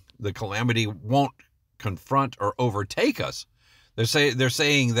saying the calamity won't confront or overtake us. They're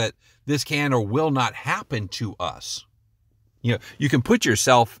saying that this can or will not happen to us. You can put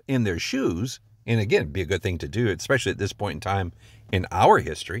yourself in their shoes, and again, be a good thing to do, especially at this point in time in our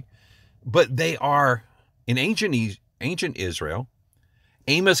history. But they are, in ancient Israel,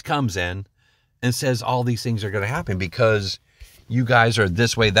 Amos comes in and says all these things are going to happen because you guys are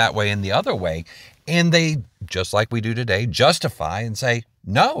this way, that way, and the other way. And they, just like we do today, justify and say,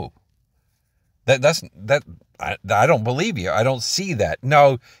 no, I don't believe you. I don't see that.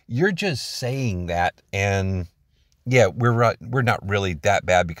 No, you're just saying that. And yeah, we're not really that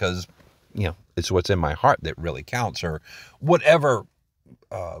bad because, it's what's in my heart that really counts, or whatever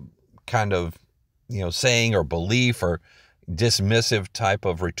kind of, saying or belief or dismissive type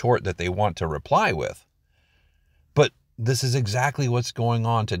of retort that they want to reply with. But this is exactly what's going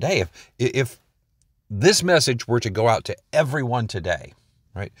on today. If this message were to go out to everyone today,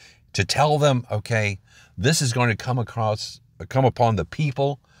 right, to tell them, okay, this is going to come upon the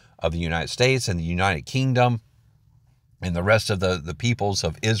people of the United States and the United Kingdom and the rest of the peoples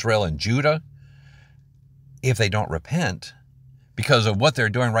of Israel and Judah, if they don't repent, because of what they're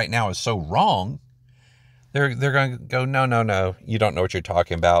doing right now is so wrong, they're going to go, no, you don't know what you're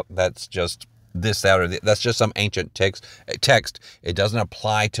talking about. That's just this, that, or that's just some ancient text. It doesn't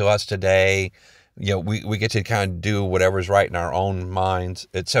apply to us today. We get to kind of do whatever's right in our own minds,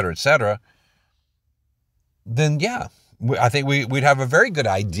 et cetera, then yeah, I think we'd have a very good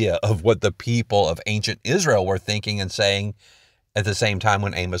idea of what the people of ancient Israel were thinking and saying at the same time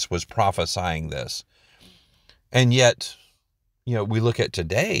when Amos was prophesying this. And yet, we look at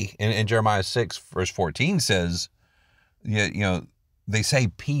today, and Jeremiah 6 verse 14 says, they say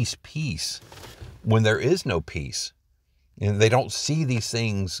peace, peace, when there is no peace. And they don't see these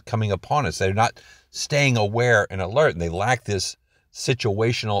things coming upon us. They're not staying aware and alert. And they lack this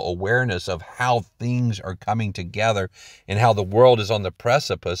situational awareness of how things are coming together and how the world is on the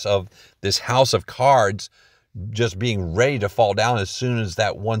precipice of this house of cards just being ready to fall down as soon as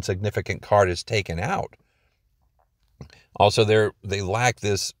that one significant card is taken out. Also, they lack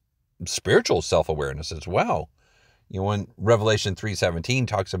this spiritual self-awareness as well. When Revelation 3:17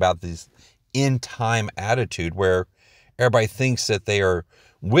 talks about this end-time attitude where everybody thinks that they are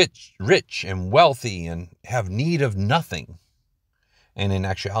rich and wealthy and have need of nothing. And in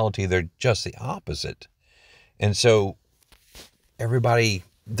actuality, they're just the opposite. And so everybody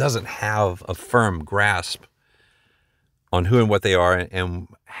doesn't have a firm grasp on who and what they are and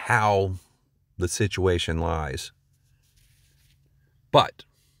how the situation lies. But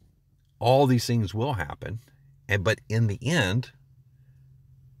all these things will happen. But in the end,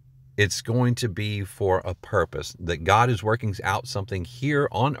 it's going to be for a purpose, that God is working out something here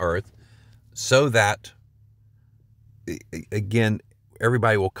on earth so that, again,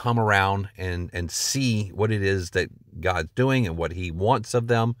 everybody will come around and see what it is that God's doing and what he wants of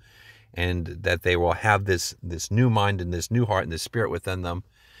them, and that they will have this new mind and this new heart and this spirit within them.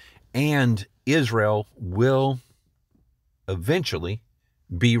 And Israel will eventually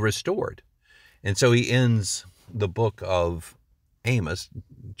be restored. And so he ends the book of Amos,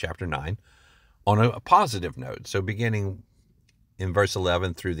 chapter 9, on a positive note. So beginning in verse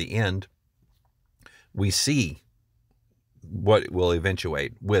 11 through the end, we see what will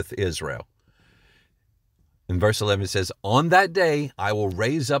eventuate with Israel. In verse 11 it says, "On that day I will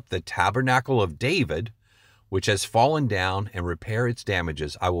raise up the tabernacle of David, which has fallen down, and repair its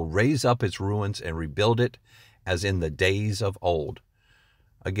damages. I will raise up its ruins and rebuild it as in the days of old."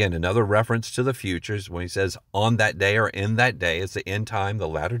 Again, another reference to the futures when he says on that day or in that day. It's the end time, the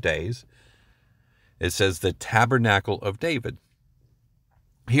latter days. It says the tabernacle of David.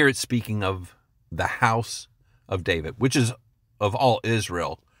 Here it's speaking of the house of David, which is of all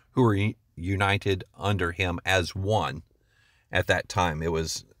Israel who were united under him as one at that time. It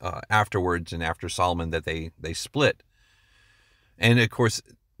was afterwards and after Solomon that they split. And of course,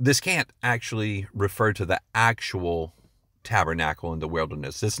 this can't actually refer to the actual tabernacle in the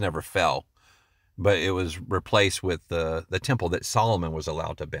wilderness. This never fell, but it was replaced with the temple that Solomon was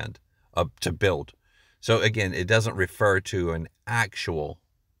allowed to build. So again, it doesn't refer to an actual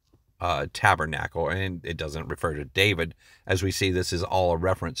tabernacle, and it doesn't refer to David. As we see, this is all a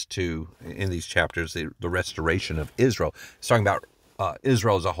reference to, in these chapters, the restoration of Israel. It's talking about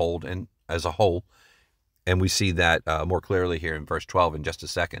Israel as a whole, and we see that more clearly here in verse 12 in just a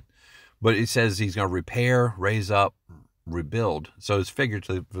second. But it says he's going to repair, raise up, rebuild. So it's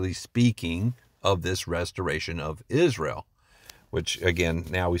figuratively speaking of this restoration of Israel, which again,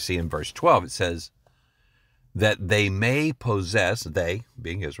 now we see in verse 12, it says that they may possess, they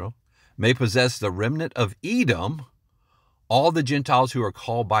being Israel, may possess the remnant of Edom, all the Gentiles who are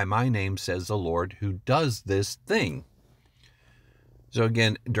called by my name, says the Lord, who does this thing. So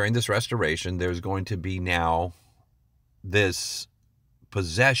again, during this restoration, there's going to be now this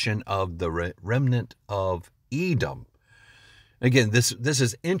possession of the remnant of Edom. Again, this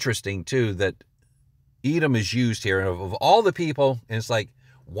is interesting too, that Edom is used here of all the people, and it's like,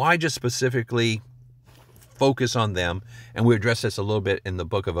 why just specifically focus on them? And we address this a little bit in the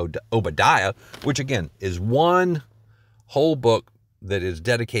book of Obadiah, which again is one whole book that is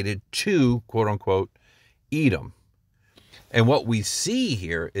dedicated to, quote unquote, Edom. And what we see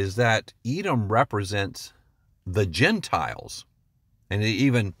here is that Edom represents the Gentiles. And it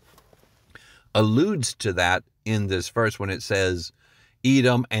even alludes to that in this verse when it says,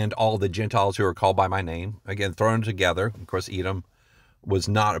 Edom and all the Gentiles who are called by my name. Again, thrown together. Of course, Edom was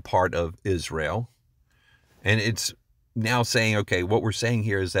not a part of Israel. And it's now saying, okay, what we're saying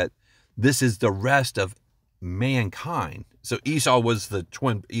here is that this is the rest of mankind. So Esau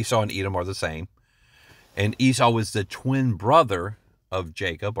and Edom are the same. And Esau was the twin brother of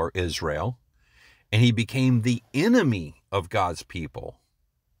Jacob, or Israel. And he became the enemy of God's people.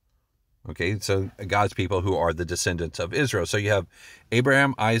 Okay, so God's people who are the descendants of Israel. So you have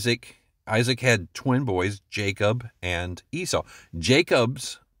Abraham, Isaac. Isaac had twin boys, Jacob and Esau.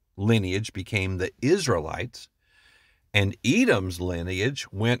 Jacob's lineage became the Israelites, and Edom's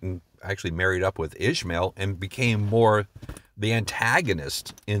lineage went and actually married up with Ishmael and became more the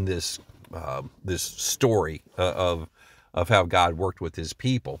antagonist in this story of how God worked with his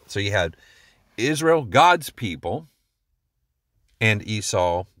people. So you had Israel, God's people, and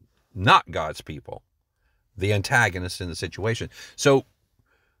Esau, not God's people, the antagonist in the situation. So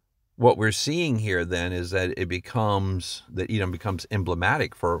what we're seeing here then is that Edom becomes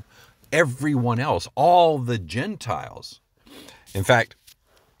emblematic for everyone else, all the Gentiles. In fact,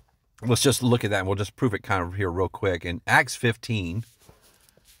 let's just look at that and we'll just prove it kind of here real quick. In Acts 15,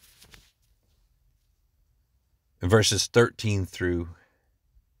 in verses 13 through,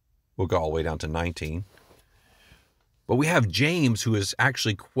 we'll go all the way down to 19. But we have James who is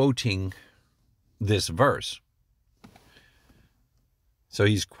actually quoting this verse. So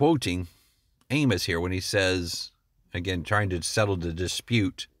he's quoting Amos here when he says, again, trying to settle the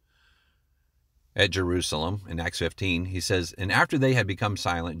dispute at Jerusalem in Acts 15. He says, and after they had become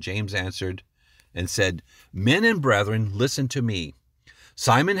silent, James answered and said, men and brethren, listen to me.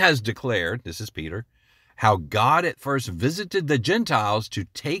 Simon has declared, this is Peter, how God at first visited the Gentiles to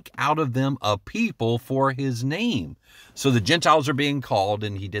take out of them a people for his name. So the Gentiles are being called,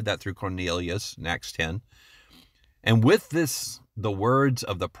 and he did that through Cornelius in Acts 10. And with this, the words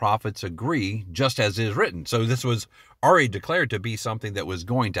of the prophets agree, just as is written. So this was already declared to be something that was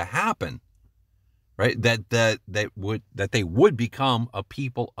going to happen, right? That they would become a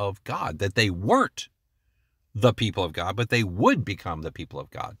people of God, that they weren't the people of God, but they would become the people of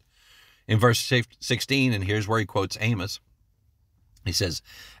God. In verse 16, and here's where he quotes Amos, he says,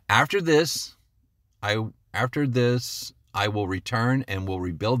 after this I will return and will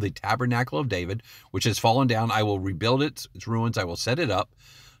rebuild the tabernacle of David, which has fallen down. I will rebuild its ruins. I will set it up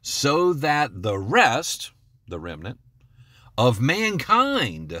so that the rest, the remnant, of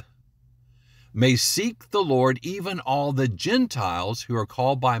mankind may seek the Lord, even all the Gentiles who are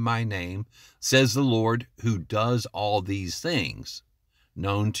called by my name, says the Lord, who does all these things.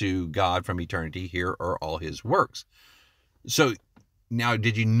 Known to God from eternity, here are all his works. So now,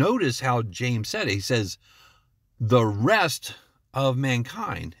 did you notice how James said it? He says, the rest of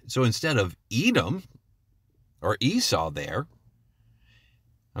mankind. So instead of Edom or Esau there,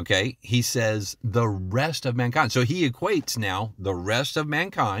 okay, he says the rest of mankind. So he equates now the rest of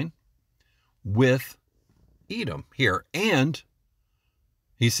mankind with Edom here. And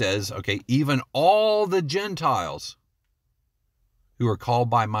he says, okay, even all the Gentiles who are called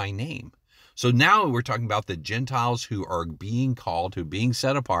by my name. So now we're talking about the Gentiles who are being called, who are being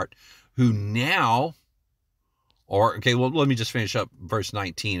set apart, who now, or, okay, well, let me just finish up verse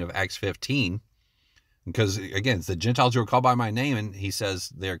 19 of Acts 15, because again, it's the Gentiles who are called by my name, and he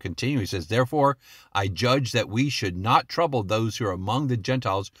says, they're continuing, he says, therefore, I judge that we should not trouble those who are among the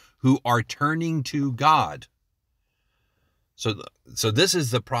Gentiles who are turning to God. So this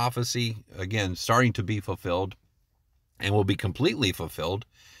is the prophecy, again, starting to be fulfilled, and will be completely fulfilled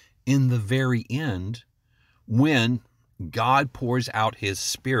in the very end when God pours out his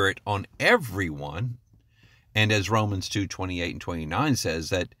Spirit on everyone. And as Romans 2:28 and 29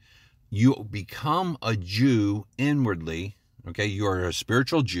 says, that you become a Jew inwardly, okay, you are a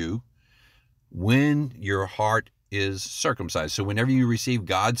spiritual Jew when your heart is circumcised. So whenever you receive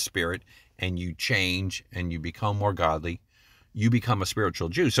God's Spirit and you change and you become more godly, you become a spiritual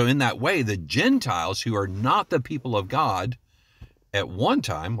Jew. So in that way, the Gentiles who are not the people of God at one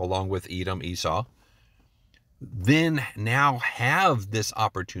time, along with Edom, Esau, then now have this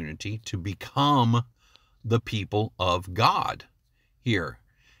opportunity to become the people of God here.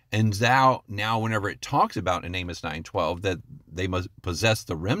 And now whenever it talks about in Amos 9:12 that they must possess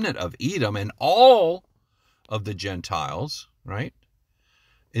the remnant of Edom and all of the Gentiles, right,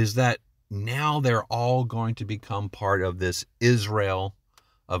 is that now they're all going to become part of this Israel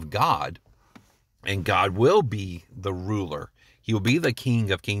of God, and God will be the ruler. He will be the King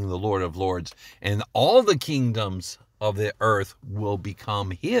of kings, the Lord of lords, and all the kingdoms of the earth will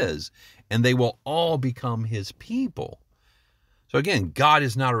become his, and they will all become his people. So again, God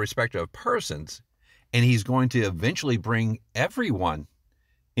is not a respecter of persons, and he's going to eventually bring everyone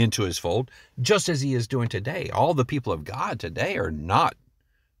into his fold, just as he is doing today. All the people of God today are not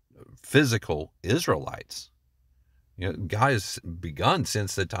physical Israelites. You know, God has begun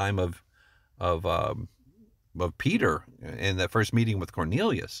since the time of Peter in the first meeting with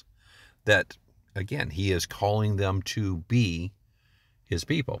Cornelius, that again, he is calling them to be his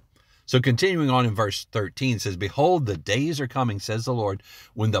people. So continuing on in verse 13 says, behold, the days are coming, says the Lord,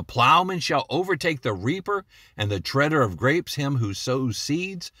 when the plowman shall overtake the reaper and the treader of grapes, him who sows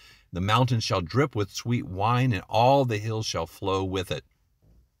seeds. The mountains shall drip with sweet wine, and all the hills shall flow with it.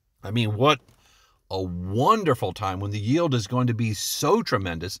 I mean, what a wonderful time when the yield is going to be so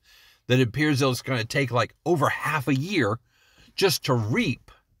tremendous that it appears it's going to take like over half a year just to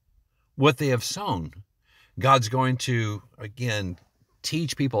reap what they have sown. God's going to, again,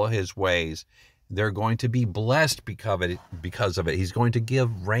 teach people his ways. They're going to be blessed because of it. He's going to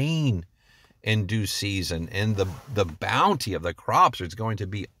give rain in due season, and the bounty of the crops is going to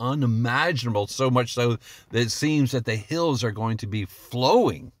be unimaginable, so much so that it seems that the hills are going to be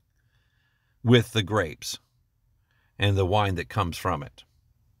flowing with the grapes and the wine that comes from it.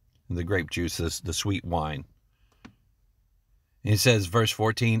 And the grape juice, the sweet wine. And he says, verse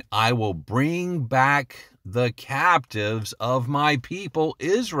 14, I will bring back the captives of my people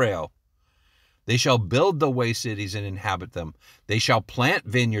Israel. They shall build the waste cities and inhabit them. They shall plant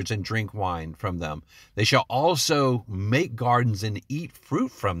vineyards and drink wine from them. They shall also make gardens and eat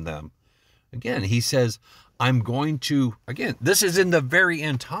fruit from them. Again, he says, I'm going to, again, this is in the very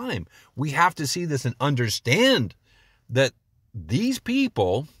end time. We have to see this and understand that these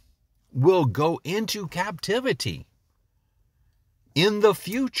people will go into captivity in the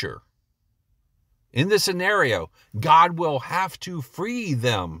future. In this scenario, God will have to free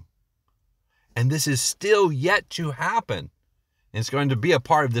them. And this is still yet to happen. And it's going to be a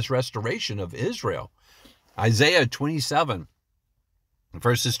part of this restoration of Israel. Isaiah 27,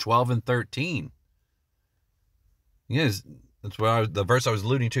 verses 12 and 13. Yes, that's what the verse I was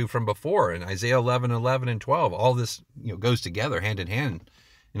alluding to from before. In Isaiah 11, 11 and 12, all this goes together hand in hand.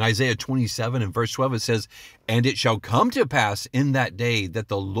 In Isaiah 27 and verse 12, it says, "And it shall come to pass in that day that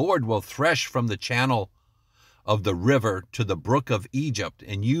the Lord will thresh from the channel of the river to the brook of Egypt,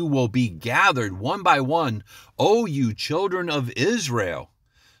 and you will be gathered one by one, O you children of Israel.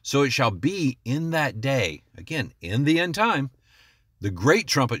 So it shall be in that day," again, in the end time, "the great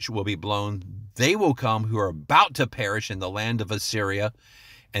trumpet will be blown. They will come who are about to perish in the land of Assyria,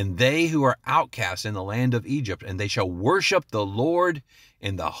 and they who are outcasts in the land of Egypt, and they shall worship the Lord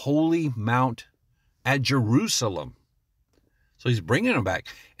in the holy mount at Jerusalem." So he's bringing them back.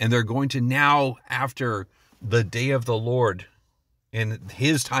 And they're going to now, after the day of the Lord, in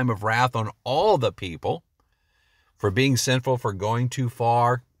his time of wrath on all the people, for being sinful, for going too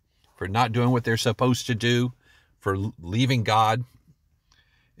far, for not doing what they're supposed to do, for leaving God,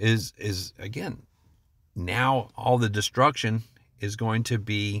 is again, now all the destruction is going to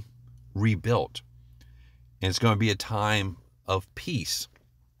be rebuilt. And it's going to be a time of peace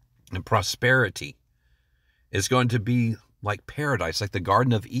and prosperity. It's going to be like paradise, like the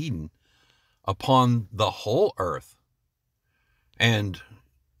Garden of Eden, upon the whole earth. And,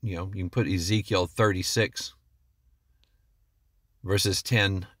 you can put Ezekiel 36, verses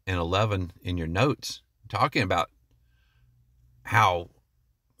 10 and 11 in your notes, talking about how,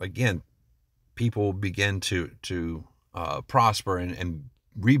 again, people will begin to prosper and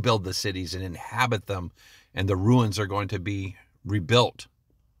rebuild the cities and inhabit them, and the ruins are going to be rebuilt.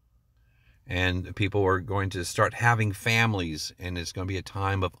 And people are going to start having families, and it's going to be a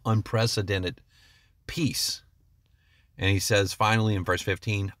time of unprecedented peace. And he says, finally, in verse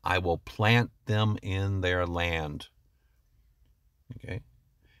 15, "I will plant them in their land." Okay?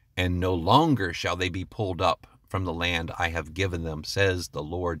 "And no longer shall they be pulled up from the land I have given them, says the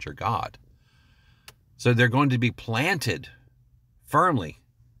Lord your God." So they're going to be planted firmly,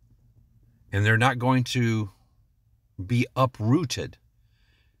 and they're not going to be uprooted.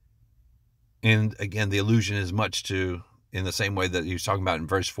 And again, the allusion is much to, in the same way that he was talking about in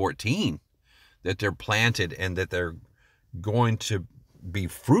verse 14, that they're planted and that they're going to be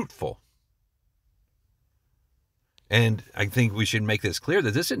fruitful. And I think we should make this clear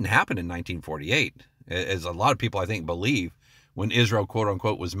that this didn't happen in 1948, as a lot of people, I think, believe, when Israel, quote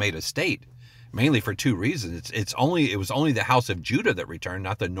unquote, was made a state, mainly for two reasons. It was only the house of Judah that returned,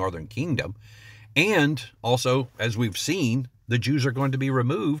 not the northern kingdom. And also, as we've seen, the Jews are going to be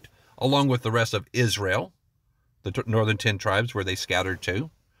removed along with the rest of Israel, the northern 10 tribes where they scattered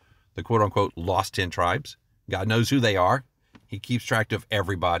to, the quote unquote lost 10 tribes. God knows who they are. He keeps track of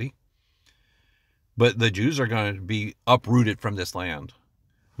everybody. But the Jews are going to be uprooted from this land.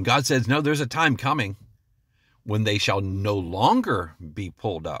 And God says, no, there's a time coming when they shall no longer be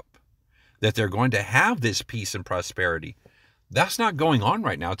pulled up, that they're going to have this peace and prosperity. That's not going on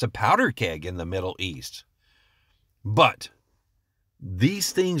right now. It's a powder keg in the Middle East. But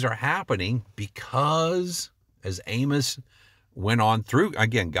these things are happening because, as Amos went on through,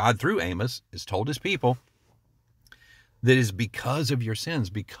 again, God through Amos has told his people, that is because of your sins,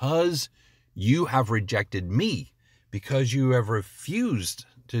 because you have rejected me, because you have refused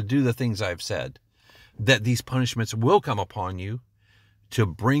to do the things I've said, that these punishments will come upon you to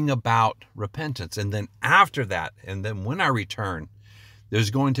bring about repentance. And then after that, and then when I return,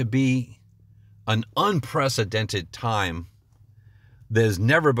 there's going to be an unprecedented time that is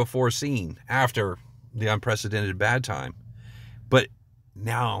never before seen after the unprecedented bad time. But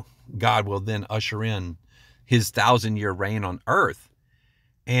now God will then usher in his 1,000-year reign on earth,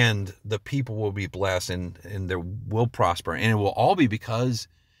 and the people will be blessed, and they will prosper. And it will all be because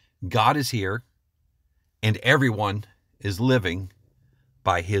God is here and everyone is living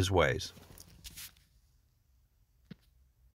by his ways.